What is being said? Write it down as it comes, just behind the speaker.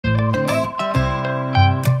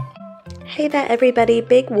Hey there everybody,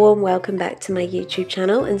 big warm welcome back to my YouTube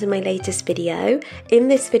channel and to my latest video. In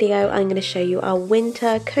this video I'm going to show you our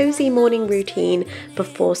winter cozy morning routine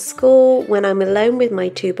before school when I'm alone with my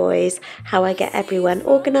two boys, how I get everyone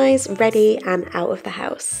organised, ready and out of the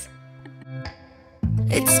house.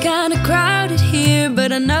 It's kind of crowded here,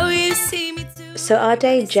 but I know you see me too. So our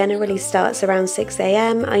day generally starts around 6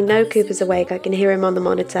 AM. I know Cooper's awake, I can hear him on the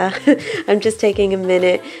monitor. I'm just taking a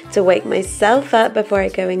minute to wake myself up before I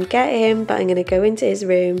go and get him, but I'm going to go into his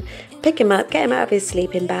room, pick him up, get him out of his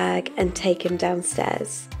sleeping bag and take him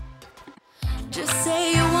downstairs. Just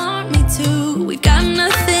say you want me to, we got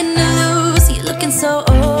nothing to lose. You're looking so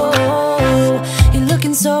old, you're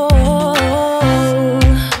looking so old.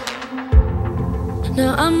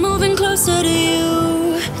 Now I'm moving closer to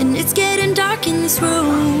you, and it's getting dark in this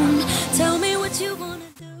room. Tell me what you wanna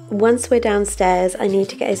do. Once we're downstairs, I need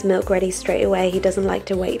to get his milk ready straight away. He doesn't like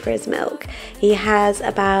to wait for his milk. He has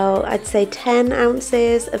about, I'd say 10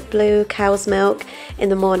 ounces of blue cow's milk in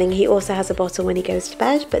the morning. He also has a bottle when he goes to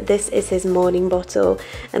bed, but this is his morning bottle.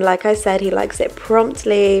 And like I said, he likes it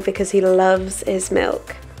promptly because he loves his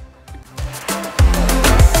milk.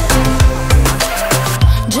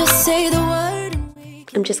 Just say the word.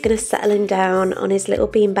 I'm just going to settle him down on his little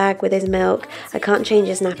bean bag with his milk. I can't change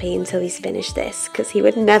his nappy until he's finished this because he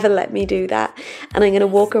would never let me do that. And I'm going to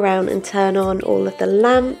walk around and turn on all of the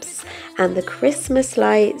lamps and the Christmas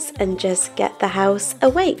lights and just get the house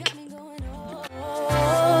awake.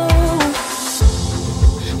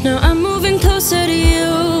 Now I'm moving closer to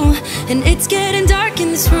you, and it's getting dark in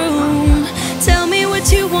this room. Tell me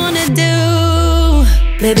what you wanna do.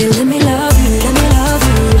 Baby, let me love you, let me love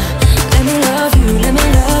you. Let me love you, let me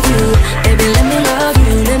love you. Baby, let me love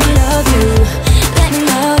you, let me love you. Let me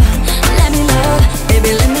love, baby, let me love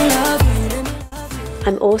you, let me love you.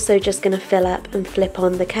 I'm also just going to fill up and flip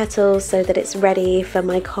on the kettle so that it's ready for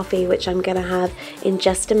my coffee, which I'm going to have in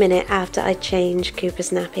just a minute after I change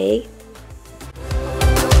Cooper's nappy.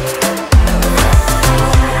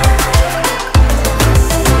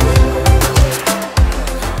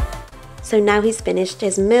 So now he's finished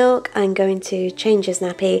his milk, I'm going to change his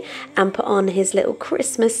nappy and put on his little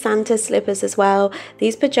Christmas Santa slippers as well.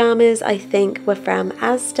 These pyjamas I think were from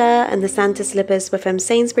Asda and the Santa slippers were from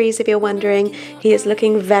Sainsbury's if you're wondering. He is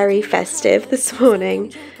looking very festive this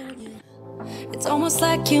morning. It's almost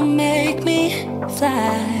like you make me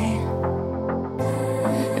fly.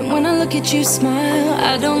 And when I look at you smile,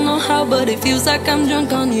 I don't know how, but it feels like I'm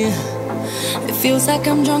drunk on you. It feels like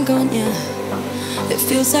I'm drunk on you. It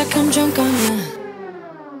feels like I'm drunk on you.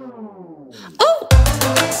 Oh!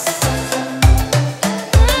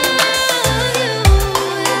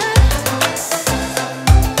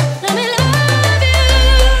 Let me love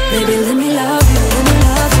you. Baby, let me love you, let me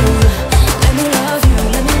love you. Let me love you,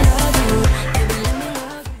 let me love you. Baby, let me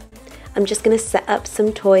love you. I'm just going to set up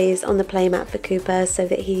some toys on the playmat for Cooper so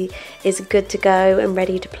that he is good to go and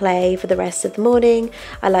ready to play for the rest of the morning.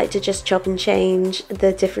 I like to just chop and change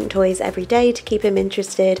the different toys every day to keep him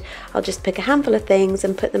interested. I'll just pick a handful of things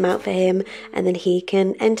and put them out for him and then he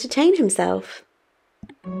can entertain himself.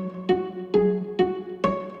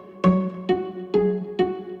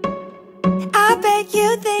 I bet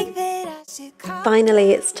you think that I should call.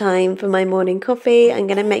 Finally, it's time for my morning coffee. I'm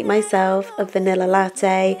going to make myself a vanilla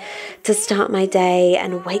latte to start my day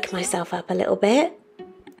and wake myself up a little bit.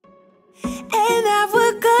 And that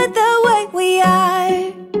we're good the way we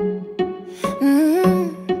are.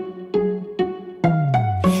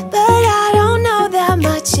 But I don't know that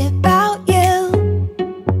much about you.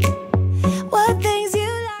 What things you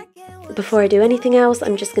like and what. Before I do anything else,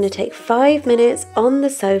 I'm just going to take 5 minutes on the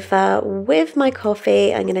sofa with my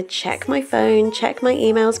coffee. I'm going to check my phone, check my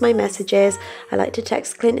emails, my messages. I like to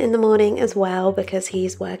text Clint in the morning as well because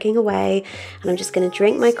he's working away. And I'm just going to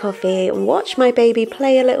drink my coffee and watch my baby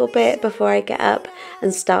play a little bit before I get up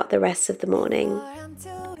and start the rest of the morning. I'm too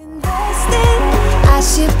invested. I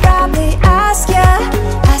should probably ask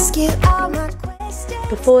you all my questions.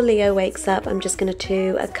 Before Leo wakes up, I'm just going to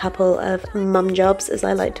do a couple of mum jobs, as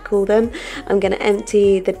I like to call them. I'm going to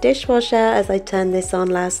empty the dishwasher as I turned this on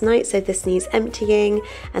last night, so this needs emptying,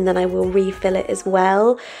 and then I will refill it as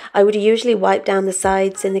well. I would usually wipe down the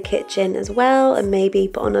sides in the kitchen as well and maybe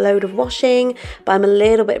put on a load of washing, but I'm a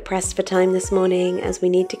little bit pressed for time this morning as we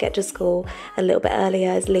need to get to school a little bit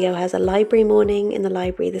earlier as Leo has a library morning in the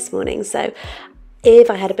library this morning. So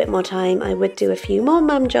if I had a bit more time, I would do a few more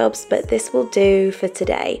mum jobs, but this will do for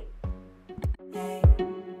today.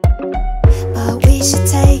 But we should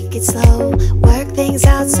take it slow, work things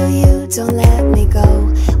out so you don't let me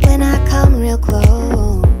go when I come real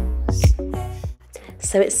close.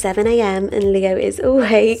 So it's 7 a.m. and Leo is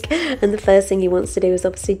awake, and the first thing he wants to do is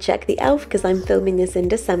obviously check the elf, because I'm filming this in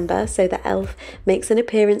December, so the elf makes an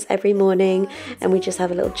appearance every morning and we just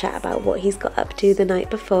have a little chat about what he's got up to the night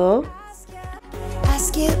before.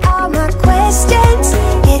 Ask you all my questions,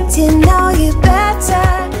 get to know you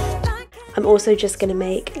better. I'm also just going to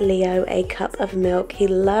make Leo a cup of milk. He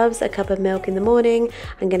loves a cup of milk in the morning.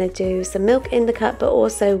 I'm going to do some milk in the cup, but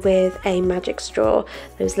also with a magic straw.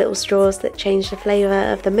 Those little straws that change the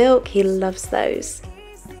flavour of the milk, he loves those.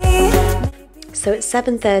 So at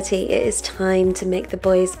 7:30 it is time to make the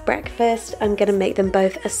boys breakfast. I'm going to make them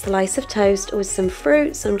both a slice of toast with some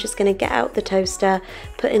fruit. So I'm just going to get out the toaster,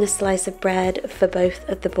 put in a slice of bread for both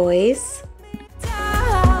of the boys.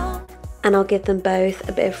 And I'll give them both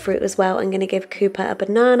a bit of fruit as well. I'm going to give Cooper a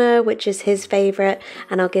banana, which is his favourite,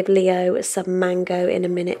 and I'll give Leo some mango in a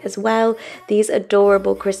minute as well. These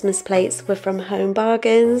adorable Christmas plates were from Home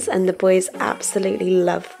Bargains and the boys absolutely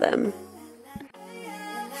love them.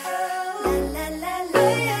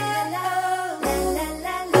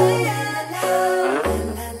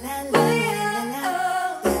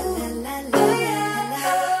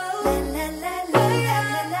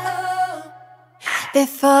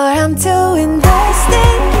 Before I'm too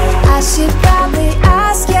invested, I should probably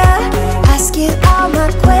ask you all my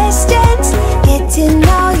questions, get to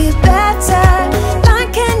know you better.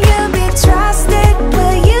 Like, can you be trusted?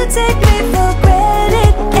 Will you take me for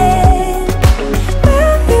granted?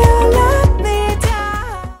 Will you let me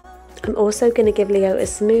down? I'm also going to give Leo a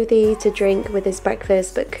smoothie to drink with his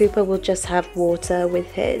breakfast, but Cooper will just have water with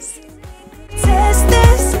his. Test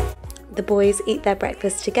this. The boys eat their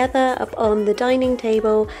breakfast together up on the dining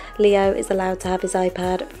table. Leo is allowed to have his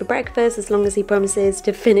iPad for breakfast as long as he promises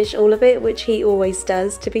to finish all of it, which he always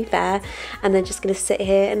does, to be fair. And they're just going to sit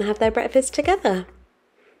here and have their breakfast together.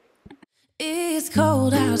 It's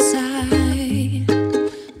cold outside,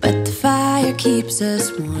 but the fire keeps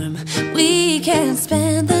us warm. We can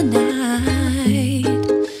spend the night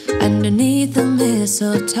underneath the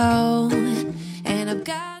mistletoe, and I've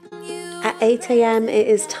got At 8 a.m. it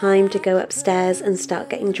is time to go upstairs and start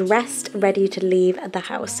getting dressed, ready to leave the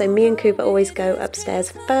house. So me and Cooper always go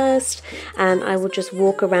upstairs first, and I will just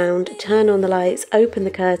walk around, turn on the lights, open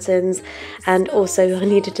the curtains, and also I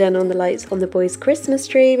need to turn on the lights on the boys' Christmas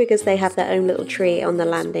tree because they have their own little tree on the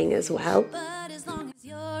landing as well. But as long as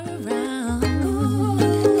you're around,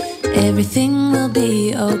 everything will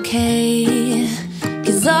be okay.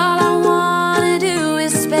 'Cause all I wanna do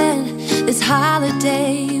is spend this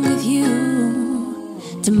holiday with you.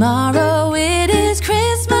 Tomorrow it is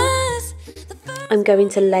Christmas. I'm going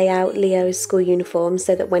to lay out Leo's school uniform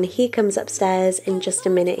so that when he comes upstairs in just a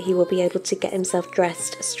minute, he will be able to get himself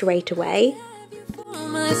dressed straight away.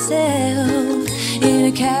 Myself in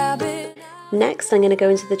a cabin. Next, I'm going to go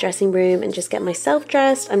into the dressing room and just get myself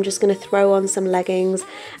dressed. I'm just going to throw on some leggings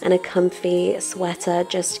and a comfy sweater,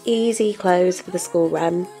 just easy clothes for the school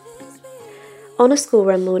run. On a school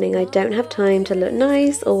run morning, I don't have time to look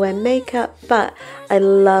nice or wear makeup, but I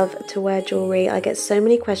love to wear jewellery. I get so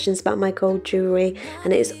many questions about my gold jewellery,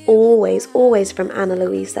 and it is always from Ana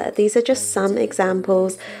Luisa. These are just some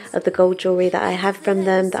examples of the gold jewellery that I have from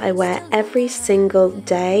them that I wear every single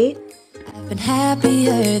day. I've been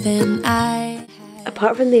happier than I.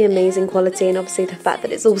 Apart from the amazing quality and obviously the fact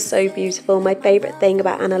that it's all so beautiful, my favourite thing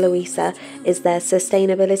about Ana Luisa is their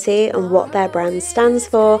sustainability and what their brand stands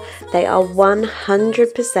for. They are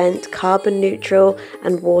 100% carbon neutral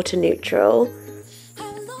and water neutral.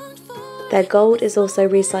 Their gold is also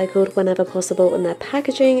recycled whenever possible, and their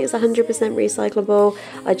packaging is 100% recyclable.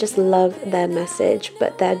 I just love their message,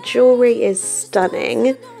 but their jewellery is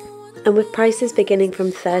stunning. And with prices beginning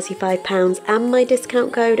from £35 and my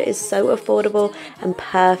discount code, it is so affordable and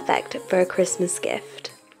perfect for a Christmas gift.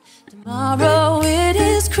 Tomorrow it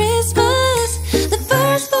is Christmas, the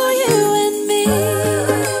first for you and me.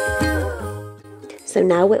 So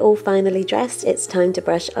now we're all finally dressed, it's time to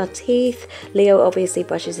brush our teeth. Leo obviously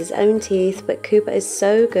brushes his own teeth, but Cooper is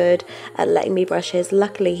so good at letting me brush his.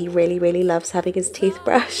 Luckily, he really loves having his teeth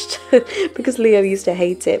brushed because Leo used to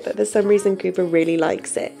hate it, but for some reason Cooper really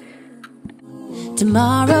likes it.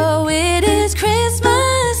 Tomorrow it is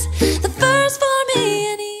Christmas, the first for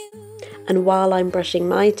me and you. And while I'm brushing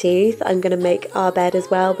my teeth, I'm going to make our bed as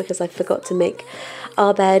well, because I forgot to make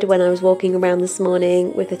our bed when I was walking around this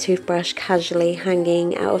morning with a toothbrush casually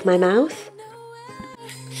hanging out of my mouth.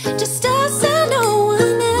 Just us and no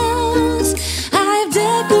one else. I've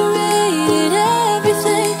decorated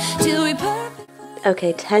everything till we perfect.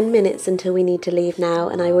 Okay, 10 minutes until we need to leave now,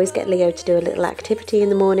 and I always get Leo to do a little activity in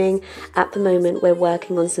the morning. At the moment, we're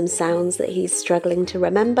working on some sounds that he's struggling to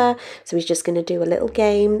remember, so he's just going to do a little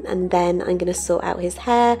game, and then I'm going to sort out his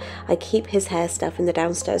hair. I keep his hair stuff in the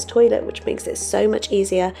downstairs toilet, which makes it so much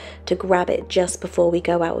easier to grab it just before we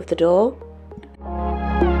go out of the door.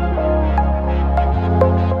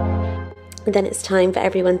 And then it's time for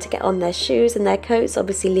everyone to get on their shoes and their coats.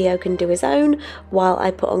 Obviously Leo can do his own while I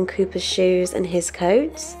put on Cooper's shoes and his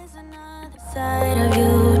coats. Side of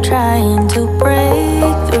you trying to break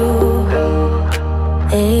through,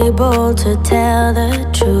 able to tell the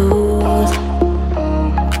truth.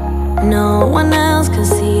 No one else can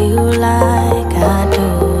see you like I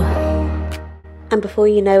do. And before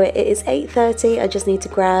you know it, it is 8:30. I just need to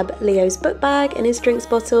grab Leo's book bag and his drinks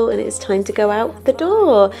bottle, and it's time to go out the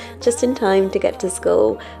door, just in time to get to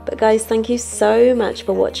school. But guys, thank you so much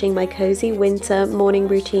for watching my cozy winter morning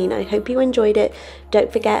routine. I hope you enjoyed it.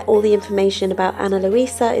 Don't forget, all the information about Ana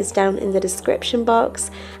Luisa is down in the description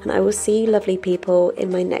box, and I will see you lovely people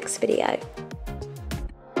in my next video.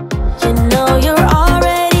 You know you're all